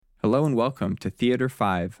Hello and welcome to Theater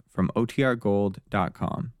 5 from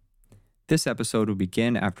OTRGold.com. This episode will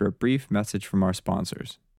begin after a brief message from our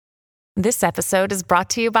sponsors. This episode is brought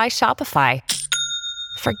to you by Shopify.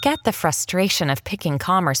 Forget the frustration of picking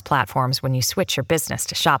commerce platforms when you switch your business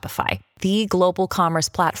to Shopify, the global commerce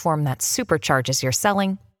platform that supercharges your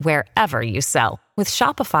selling wherever you sell. With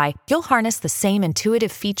Shopify, you'll harness the same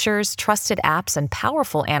intuitive features, trusted apps, and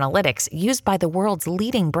powerful analytics used by the world's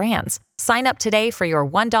leading brands. Sign up today for your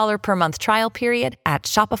 $1 per month trial period at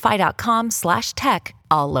shopify.com/tech,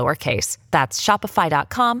 all lowercase. That's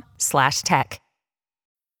shopify.com/tech.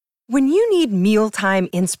 When you need mealtime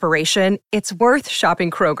inspiration, it's worth shopping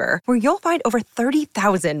Kroger, where you'll find over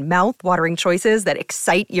 30,000 mouth-watering choices that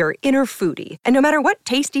excite your inner foodie. And no matter what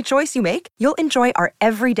tasty choice you make, you'll enjoy our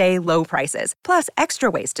everyday low prices, plus extra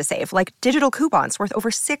ways to save, like digital coupons worth over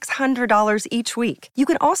 $600 each week. You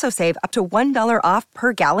can also save up to $1 off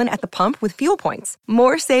per gallon at the pump with fuel points.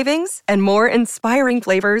 More savings and more inspiring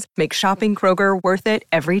flavors make shopping Kroger worth it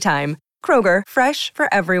every time. Kroger, fresh for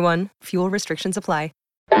everyone. Fuel restrictions apply.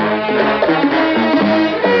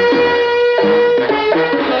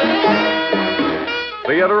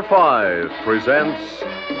 Theater 5 presents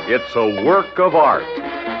It's a Work of Art.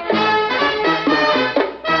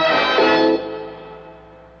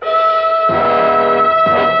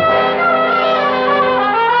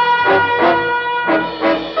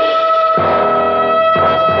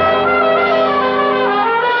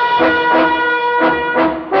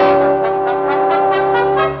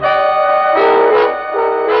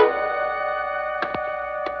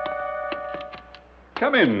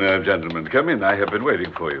 Come in, gentlemen, come in. I have been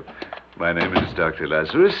waiting for you. My name is Dr.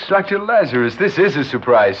 Lazarus. Dr. Lazarus, this is a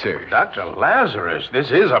surprise, sir. Dr. Lazarus,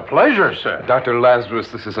 this is a pleasure, sir. Dr. Lazarus,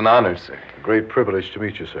 this is an honor, sir. Great privilege to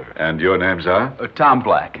meet you, sir. And your names are? Tom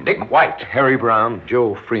Black. Dick White. Harry Brown.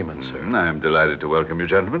 Joe Freeman, sir. I'm delighted to welcome you,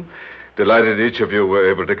 gentlemen. Delighted each of you were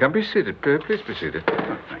able to come. Be seated. Please be seated.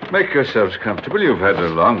 Make yourselves comfortable. You've had a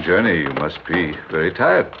long journey. You must be very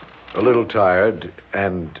tired. A little tired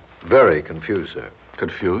and very confused, sir.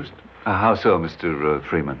 Confused? How so, Mr.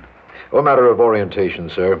 Freeman? A matter of orientation,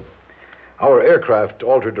 sir. Our aircraft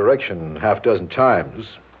altered direction half dozen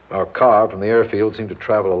times. Our car from the airfield seemed to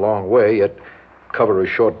travel a long way, yet cover a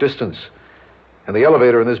short distance. And the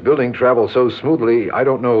elevator in this building traveled so smoothly, I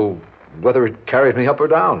don't know whether it carried me up or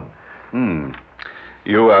down.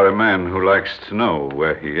 You are a man who likes to know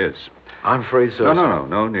where he is. I'm afraid so.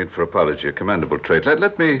 No need for apology. A commendable trait.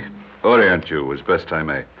 Let me orient you as best I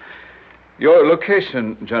may. Your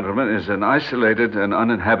location, gentlemen, is an isolated and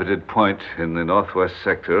uninhabited point in the northwest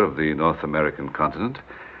sector of the North American continent.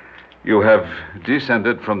 You have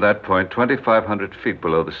descended from that point 2,500 feet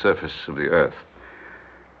below the surface of the Earth.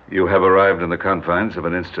 You have arrived in the confines of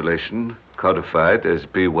an installation codified as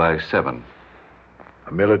BY-7.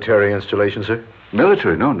 A military installation, sir?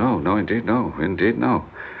 Military? No, indeed no.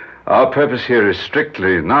 Our purpose here is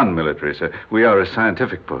strictly non-military, sir. We are a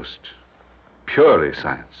scientific post. Purely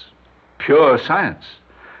science. Pure science.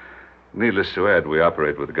 Needless to add, we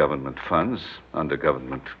operate with government funds under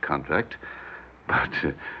government contract. But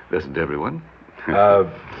doesn't everyone?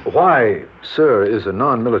 Why, sir, is a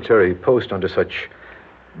non-military post under such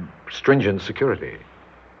stringent security?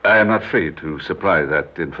 I am not free to supply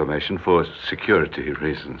that information for security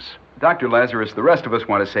reasons. Dr. Lazarus, the rest of us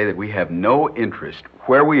want to say that we have no interest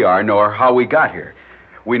where we are nor how we got here.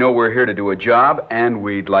 We know we're here to do a job, and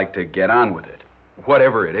we'd like to get on with it,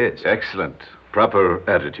 whatever it is. Excellent. Proper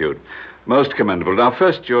attitude. Most commendable. Now,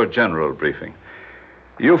 first, your general briefing.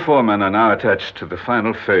 You foremen are now attached to the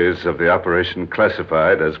final phase of the operation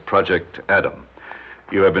classified as Project Adam.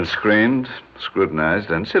 You have been screened,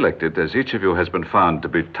 scrutinized, and selected as each of you has been found to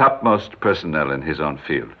be topmost personnel in his own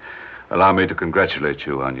field. Allow me to congratulate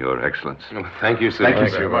you on your excellence. Thank you, sir. Thank you,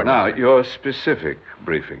 sir. Now, your specific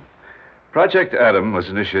briefing. Project Adam was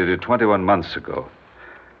initiated 21 months ago,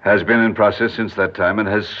 has been in process since that time, and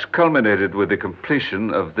has culminated with the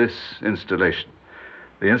completion of this installation.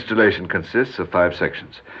 The installation consists of 5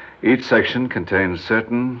 sections. Each section contains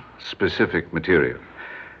certain specific material.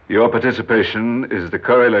 Your participation is the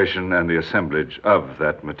correlation and the assemblage of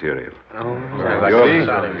that material. Your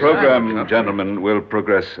program, gentlemen, will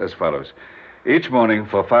progress as follows. Each morning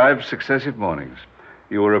for 5 successive mornings,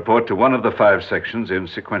 you will report to one of the 5 sections in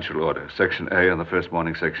sequential order. Section A on the first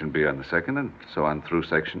morning, Section B on the second, and so on through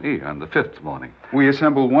Section E on the 5th morning. We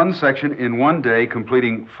assemble one section in one day,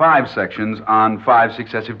 completing 5 sections on 5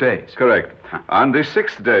 successive days. Correct. On the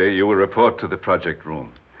 6th day, you will report to the project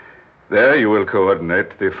room. There you will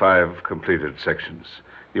coordinate the 5 completed sections.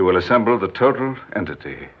 You will assemble the total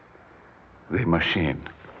entity, the machine.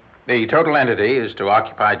 The total entity is to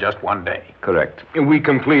occupy just 1 day. Correct. And we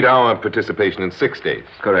complete our participation in 6 days.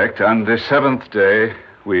 Correct. On the 7th day,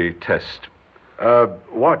 we test.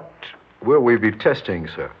 What will we be testing,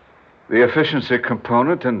 sir? The efficiency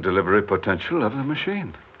component and delivery potential of the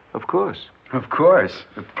machine. Of course. Of course.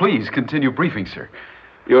 Please continue briefing, sir.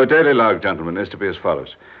 Your daily log, gentlemen, is to be as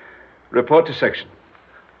follows. Report to section.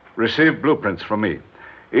 Receive blueprints from me.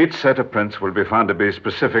 Each set of prints will be found to be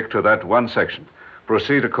specific to that one section.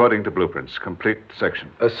 Proceed according to blueprints. Complete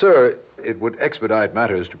section. Sir, it would expedite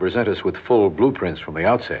matters to present us with full blueprints from the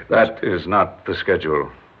outset. That is not the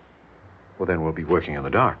schedule. Well, then we'll be working in the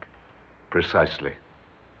dark. Precisely.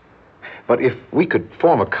 But if we could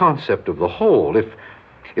form a concept of the whole,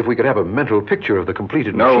 if we could have a mental picture of the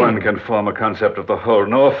completed machine... No one can form a concept of the whole,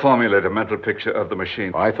 nor formulate a mental picture of the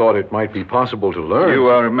machine. I thought it might be possible to learn. You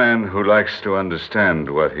are a man who likes to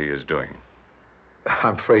understand what he is doing.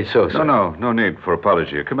 I'm afraid so, sir. No need for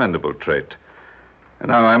apology. A commendable trait. And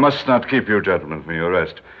now, I must not keep you gentlemen from your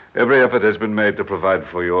rest. Every effort has been made to provide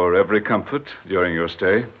for your every comfort during your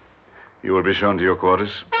stay. You will be shown to your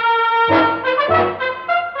quarters.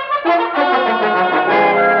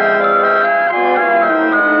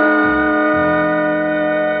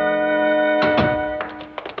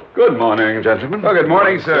 Good morning, gentlemen. Oh, good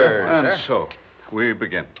morning, sir. And so, we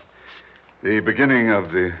begin. The beginning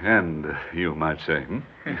of the end, you might say.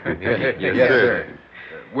 Yes, sir.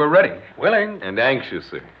 We're ready. Willing. And anxious,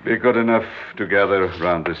 sir. Be good enough to gather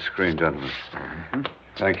round this screen, gentlemen.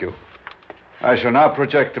 Thank you. I shall now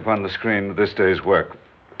project upon the screen this day's work.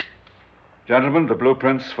 Gentlemen, the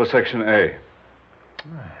blueprints for Section A.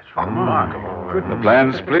 It's remarkable. The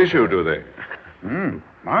plans please you, do they?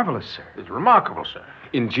 Marvelous, sir. It's remarkable, sir.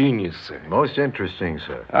 Ingenious, sir. Most interesting,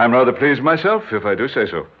 sir. I'm rather pleased myself, if I do say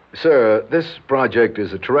so. Sir, this project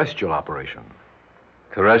is a terrestrial operation.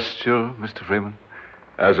 Terrestrial, Mr. Freeman?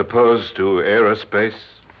 As opposed to aerospace?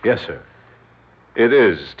 Yes, sir. It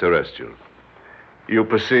is terrestrial. You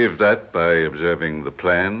perceive that by observing the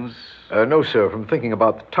plans? No, sir, from thinking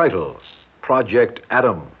about the title, Project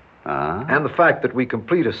Adam. Ah? And the fact that we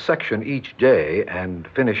complete a section each day and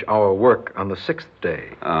finish our work on the 6th day.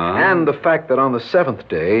 And the fact that on the 7th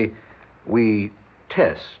day, we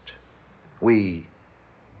test. We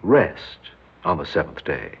rest on the 7th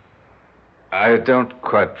day. I don't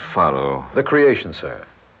quite follow. The creation, sir.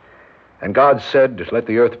 And God said, let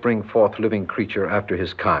the earth bring forth living creature after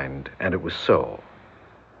his kind. And it was so.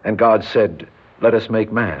 And God said, let us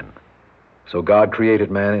make man. So God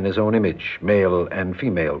created man in his own image. Male and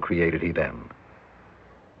female created he them.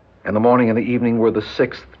 And the morning and the evening were the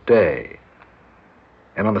 6th day.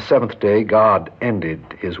 And on the 7th day, God ended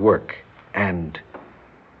his work. And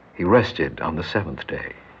he rested on the 7th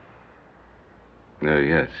day.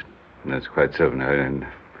 Yes, that's quite so. I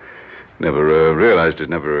never realized it,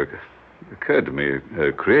 never occurred to me.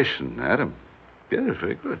 Creation, Adam. Yes,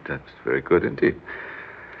 very good. That's very good indeed.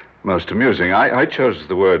 Most amusing. I chose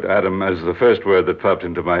the word Adam as the first word that popped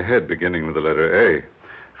into my head, beginning with the letter A.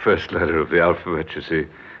 First letter of the alphabet, you see,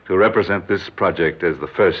 to represent this project as the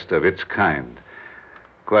first of its kind.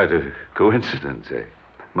 Quite a coincidence, eh?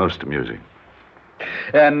 Most amusing.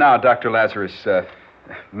 And now, Dr. Lazarus,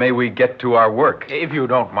 may we get to our work? If you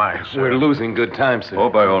don't mind, sir. We're losing good time, sir.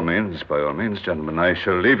 Oh, by all means, gentlemen. I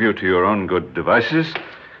shall leave you to your own good devices.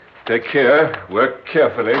 Take care. Work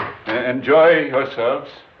carefully. Enjoy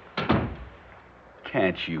yourselves.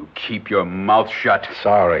 Can't you keep your mouth shut?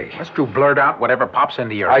 Sorry. Must you blurt out whatever pops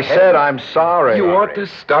into your I head? said I'm sorry. You ought to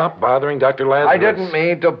stop bothering Dr. Lazarus. I didn't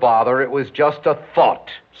mean to bother. It was just a thought.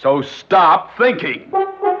 So stop thinking.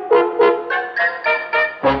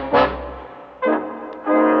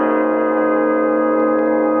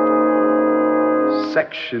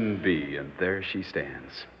 Section B, and there she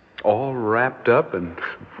stands. All wrapped up and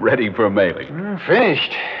ready for mailing.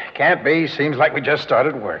 Finished. Can't be. Seems like we just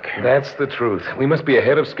started work. That's the truth. We must be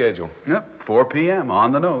ahead of schedule. Yep, 4 p.m.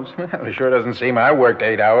 on the nose. Well, it sure doesn't seem I worked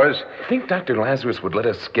 8 hours. Think Dr. Lazarus would let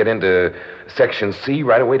us get into Section C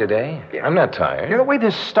right away today? I'm not tired. You know, the way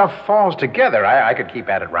this stuff falls together, I could keep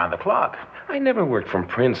at it round the clock. I never worked from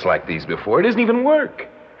prints like these before. It isn't even work.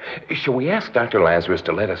 Shall we ask Dr. Lazarus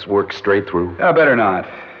to let us work straight through? Better not.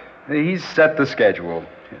 He's set the schedule.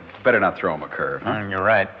 Better not throw him a curve. Huh? You're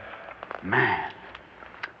right. Man,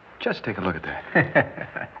 just take a look at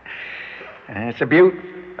that. It's a beaut.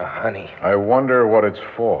 Honey. I wonder what it's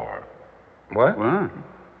for. What? What?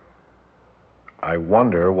 I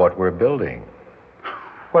wonder what we're building.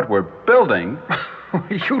 What we're building?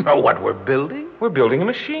 You know what we're building? We're building a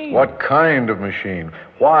machine. What kind of machine?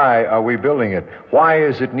 Why are we building it? Why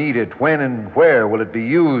is it needed? When and where will it be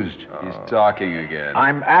used? He's talking again.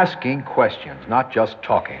 I'm asking questions, not just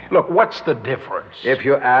talking. Look, what's the difference? If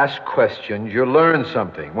you ask questions, you learn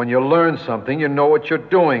something. When you learn something, you know what you're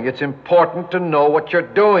doing. It's important to know what you're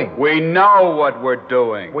doing. We know what we're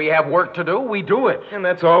doing. We have work to do, we do it. And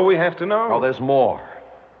that's all we have to know. Oh, there's more.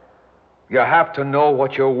 You have to know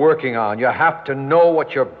what you're working on. You have to know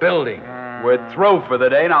what you're building. We're through for the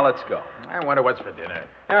day. Now let's go. I wonder what's for dinner.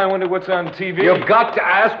 I wonder what's on TV. You've got to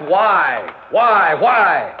ask why. Why?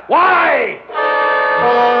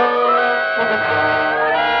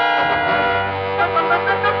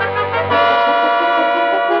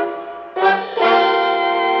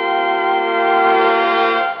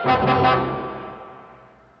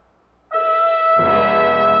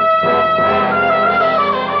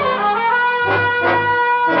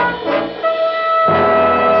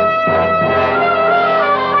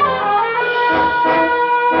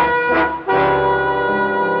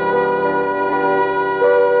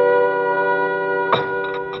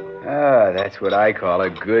 That's what I call a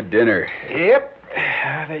good dinner. Yep.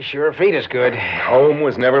 They sure feed us good. Home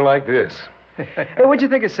was never like this. Hey, what'd you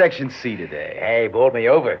think of Section C today? Hey, bowled me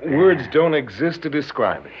over. Words don't exist to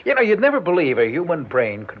describe it. You know, you'd never believe a human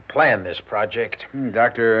brain could plan this project.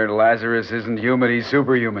 Dr. Lazarus isn't human, he's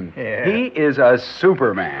superhuman. Yeah. He is a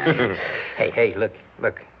superman. Hey,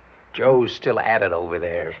 look. Joe's still at it over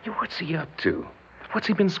there. Hey, what's he up to? What's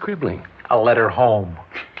he been scribbling? A letter home.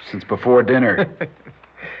 Since before dinner.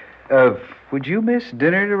 Would you miss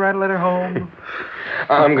dinner to write a letter home?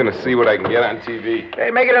 I'm going to see what I can get on TV.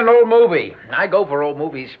 Hey, make it an old movie. I go for old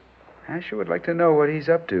movies. I sure would like to know what he's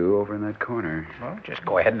up to over in that corner. Well, just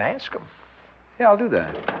go ahead and ask him. Yeah, I'll do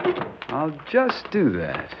that. I'll just do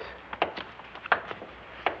that.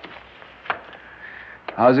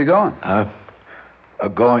 How's it going?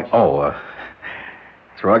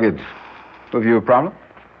 It's rugged. Have you a problem?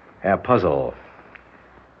 Yeah, puzzle.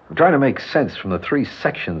 I'm trying to make sense from the 3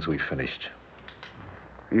 sections we finished.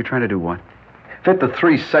 Are you trying to do what? Fit the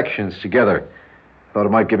 3 sections together. Thought it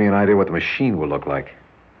might give me an idea what the machine will look like.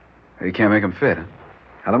 You can't make them fit, huh?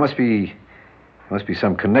 Now, there must be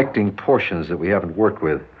some connecting portions that we haven't worked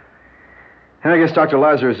with. And I guess Dr.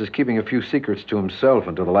 Lazarus is keeping a few secrets to himself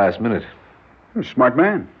until the last minute. Smart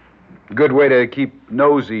man. Good way to keep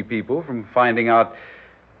nosy people from finding out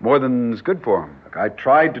more than's good for them. Look, I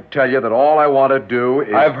tried to tell you that all I want to do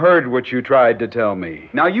is... I've heard what you tried to tell me.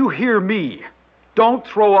 Now, you hear me. Don't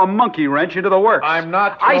throw a monkey wrench into the works. I'm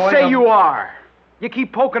not I say you are. You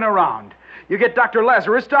keep poking around. You get Dr.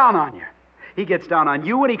 Lazarus down on you. He gets down on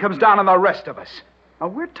you, and he comes down on the rest of us. Now,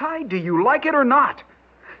 we're tied to you, like it or not.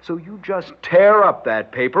 So you just tear up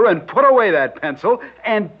that paper and put away that pencil,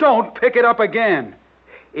 and don't pick it up again.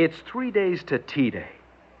 It's 3 days to T-Day.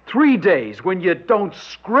 3 days when you don't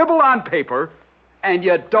scribble on paper and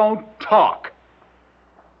you don't talk.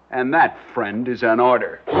 And that, friend, is an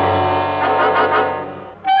order.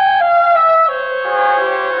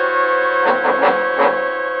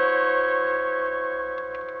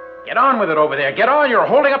 Get on with it over there. Get on. You're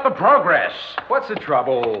holding up the progress. What's the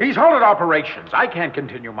trouble? He's holding operations. I can't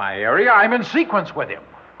continue my area. I'm in sequence with him.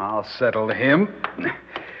 I'll settle him.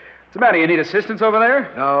 What's the matter? You need assistance over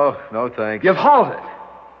there? No, thanks. You've halted.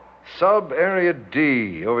 Sub-Area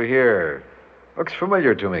D, over here. Looks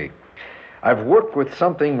familiar to me. I've worked with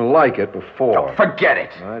something like it before. Oh, forget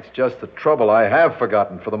it. That's just the trouble. I have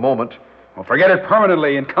forgotten for the moment. Well, forget it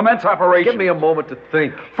permanently and commence operation. Give me a moment to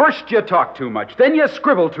think. First you talk too much, then you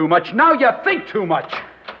scribble too much, now you think too much.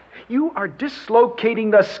 You are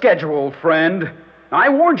dislocating the schedule, friend. I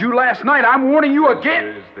warned you last night. I'm warning you again.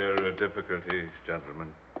 Is there a difficulty,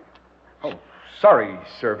 gentlemen? Oh, sorry,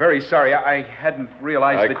 sir. Very sorry. I hadn't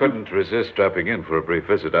realized that I couldn't resist dropping in for a brief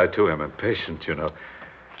visit. I, too, am impatient, you know.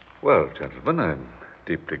 Well, gentlemen, I'm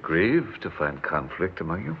deeply grieved to find conflict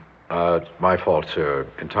among you. It's my fault, sir.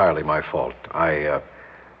 Entirely my fault. I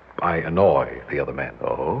annoy the other men.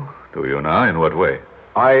 Oh? Do you now? In what way?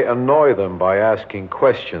 I annoy them by asking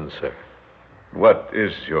questions, sir. What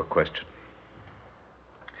is your question?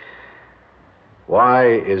 Why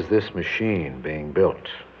is this machine being built?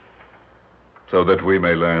 So that we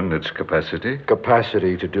may learn its capacity?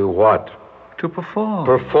 Capacity to do what? To perform.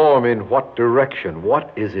 Perform in what direction?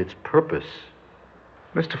 What is its purpose?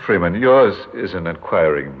 Mr. Freeman, yours is an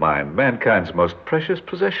inquiring mind. Mankind's most precious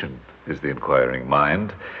possession is the inquiring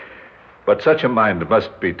mind. But such a mind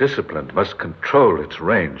must be disciplined, must control its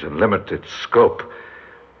range and limit its scope.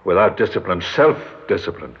 Without discipline,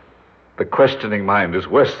 self-discipline, the questioning mind is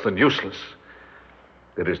worse than useless.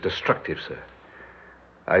 It is destructive, sir.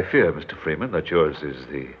 I fear, Mr. Freeman, that yours is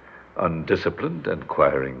the undisciplined,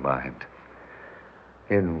 inquiring mind.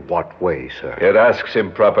 In what way, sir? It asks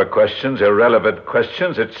improper questions, irrelevant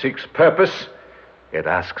questions. It seeks purpose. It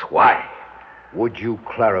asks why. Would you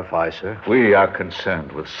clarify, sir? We are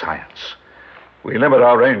concerned with science. We limit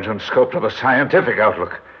our range and scope to the scientific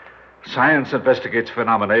outlook. Science investigates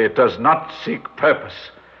phenomena. It does not seek purpose.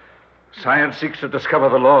 Science seeks to discover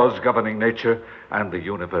the laws governing nature and the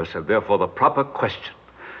universe, and therefore the proper question,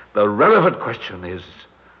 the relevant question is,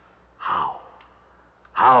 how?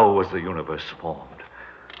 How was the universe formed?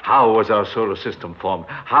 How was our solar system formed?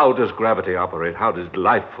 How does gravity operate? How does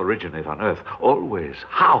life originate on Earth? Always,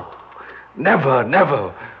 how? Never,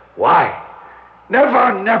 never, why?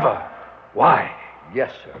 Never, never, why?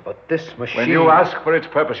 Yes, sir, but this machine... When you ask for its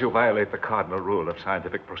purpose, you violate the cardinal rule of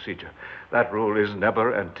scientific procedure. That rule is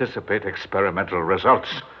never anticipate experimental results.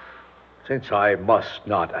 Since I must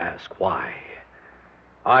not ask why,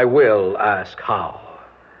 I will ask how.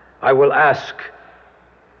 I will ask,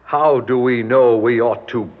 how do we know we ought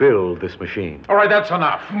to build this machine? All right, that's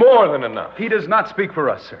enough. More than enough. He does not speak for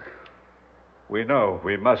us, sir. We know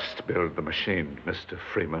we must build the machine, Mr.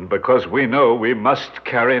 Freeman, because we know we must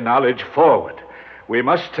carry knowledge forward. We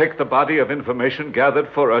must take the body of information gathered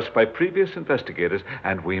for us by previous investigators,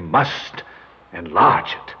 and we must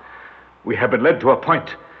enlarge it. We have been led to a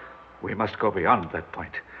point. We must go beyond that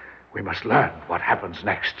point. We must learn what happens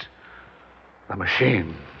next. The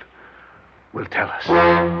machine will tell us.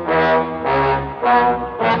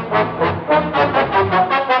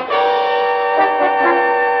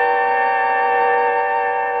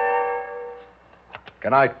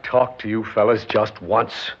 Can I talk to you fellas just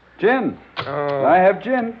once? Gin. I have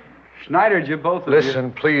gin. Schneidered you, both of you.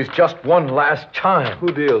 Listen, please, just one last time.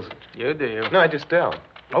 Who deals? You do. No, I just don't.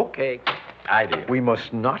 Okay, I do. We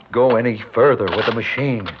must not go any further with the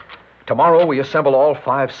machine. Tomorrow we assemble all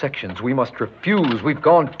 5 sections. We must refuse. We've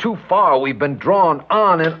gone too far. We've been drawn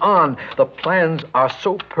on and on. The plans are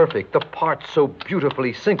so perfect, the parts so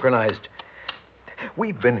beautifully synchronized.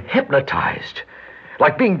 We've been hypnotized,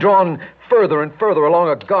 like being drawn further and further along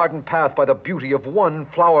a garden path by the beauty of one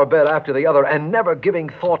flower bed after the other, and never giving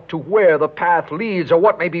thought to where the path leads or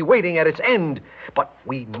what may be waiting at its end. But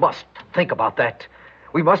we must think about that.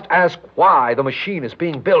 We must ask why the machine is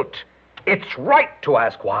being built. It's right to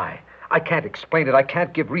ask why. I can't explain it, I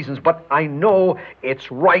can't give reasons, but I know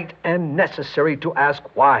it's right and necessary to ask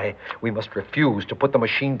why. We must refuse to put the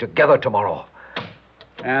machine together tomorrow.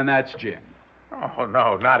 And that's gin. Oh,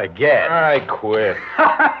 no, not again. I quit.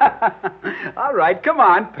 All right, come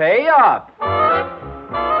on, pay up.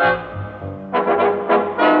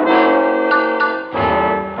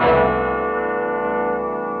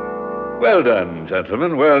 Well done,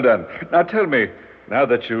 gentlemen, well done. Now tell me, now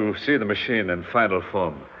that you see the machine in final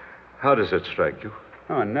form, how does it strike you?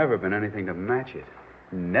 Oh, never been anything to match it.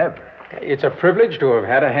 Never. It's a privilege to have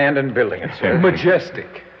had a hand in building it, sir.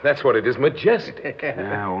 Majestic. That's what it is, majestic.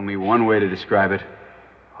 Only one way to describe it.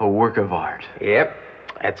 A work of art. Yep,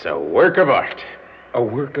 that's a work of art. A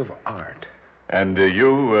work of art. And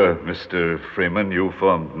you, Mr. Freeman, you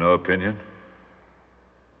formed no opinion?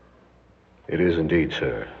 It is indeed,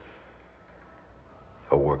 sir,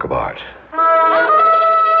 a work of art.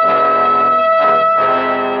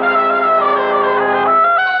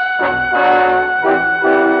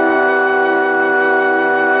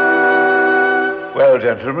 Well,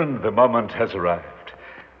 gentlemen, the moment has arrived.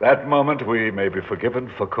 That moment we may be forgiven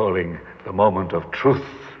for calling the moment of truth.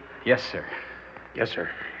 Yes, sir. Yes, sir.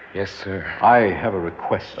 Yes, sir. I have a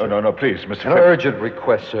request, sir. Oh, no, please, Mr. An Freeman. urgent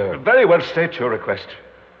request, sir. Very well, state your request.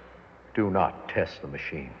 Do not test the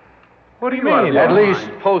machine. What do you mean? At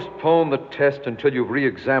least postpone the test until you've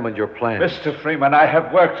re-examined your plans. Mr. Freeman, I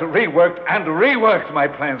have worked, reworked, and reworked my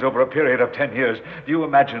plans over a period of 10 years. Do you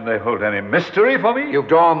imagine they hold any mystery for me? You've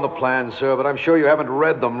drawn the plans, sir, but I'm sure you haven't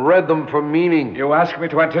read them for meaning. You ask me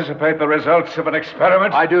to anticipate the results of an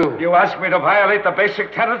experiment? I do. You ask me to violate the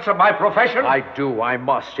basic tenets of my profession? I do, I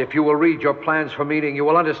must. If you will read your plans for meaning, you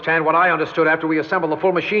will understand what I understood after we assembled the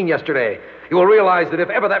full machine yesterday. You will realize that if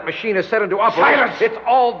ever that machine is set into operation, Silence! it's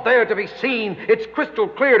all there to be seen. It's crystal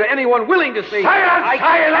clear to anyone willing to see. Silence! I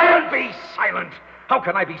Silence! can't be silent. How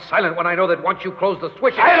can I be silent when I know that once you close the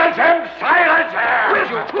switch... Silence him! Silence him!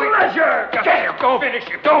 With pleasure! Don't finish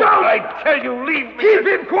him! Don't! I tell you, leave me! Keep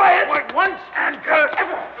him quiet! Once and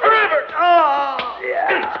forever!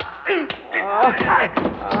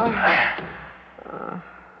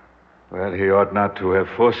 Well, he ought not to have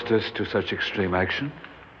forced us to such extreme action.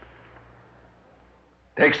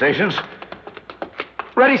 Take stations.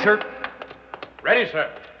 Ready, sir. Ready,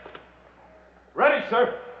 sir. Ready,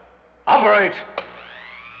 sir. Operate!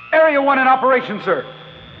 Area 1 in operation, sir.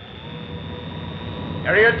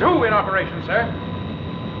 Area 2 in operation, sir.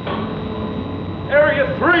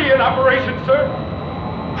 Area 3 in operation, sir.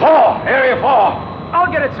 4, Area 4.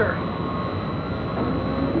 I'll get it, sir.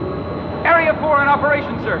 Area 4 in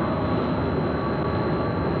operation, sir.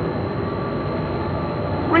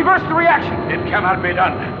 Reverse the reaction. It cannot be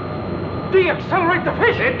done. Deaccelerate the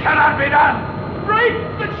fission. It cannot be done. Break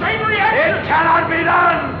the chain reaction. It cannot be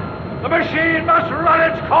done. The machine must run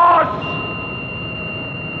its course.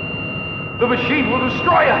 The machine will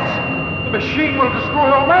destroy us. The machine will destroy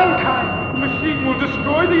all mankind. The machine will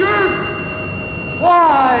destroy the Earth.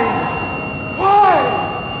 Why? Why?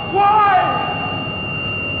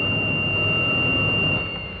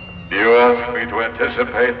 You ask me to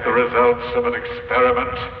anticipate the results of an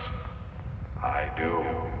experiment? I do.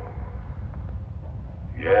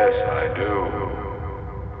 Yes, I do.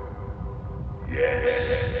 Yes,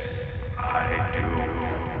 I do.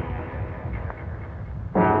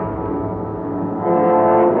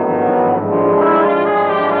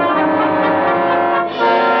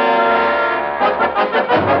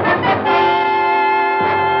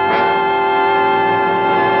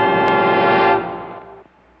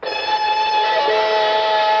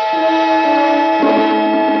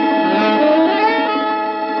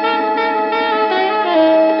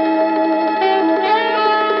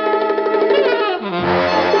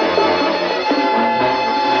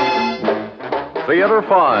 Theater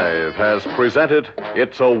 5 has presented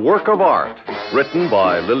It's a Work of Art, written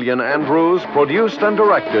by Lillian Andrews, produced and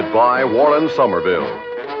directed by Warren Somerville.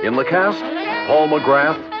 In the cast, Paul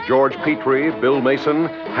McGrath, George Petrie, Bill Mason,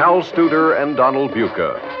 Hal Studer, and Donald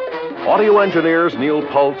Buca. Audio engineers Neil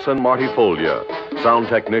Pultz and Marty Folia. Sound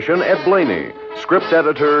technician Ed Blaney. Script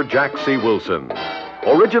editor Jack C. Wilson.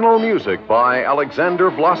 Original music by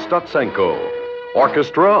Alexander Vlastotsenko.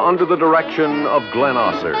 Orchestra under the direction of Glenn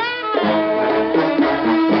Osser.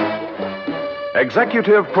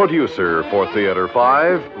 Executive producer for Theater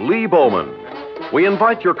 5, Lee Bowman. We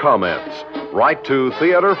invite your comments. Write to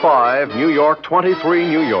Theater 5, New York 23,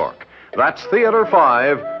 New York. That's Theater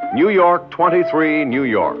 5, New York 23, New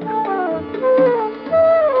York.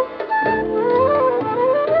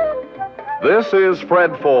 This is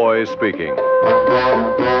Fred Foy speaking.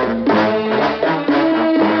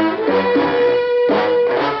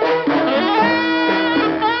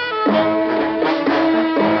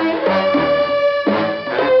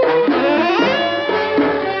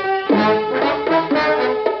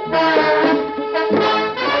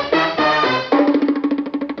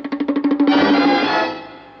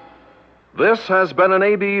 This has been an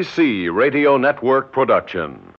ABC Radio Network production.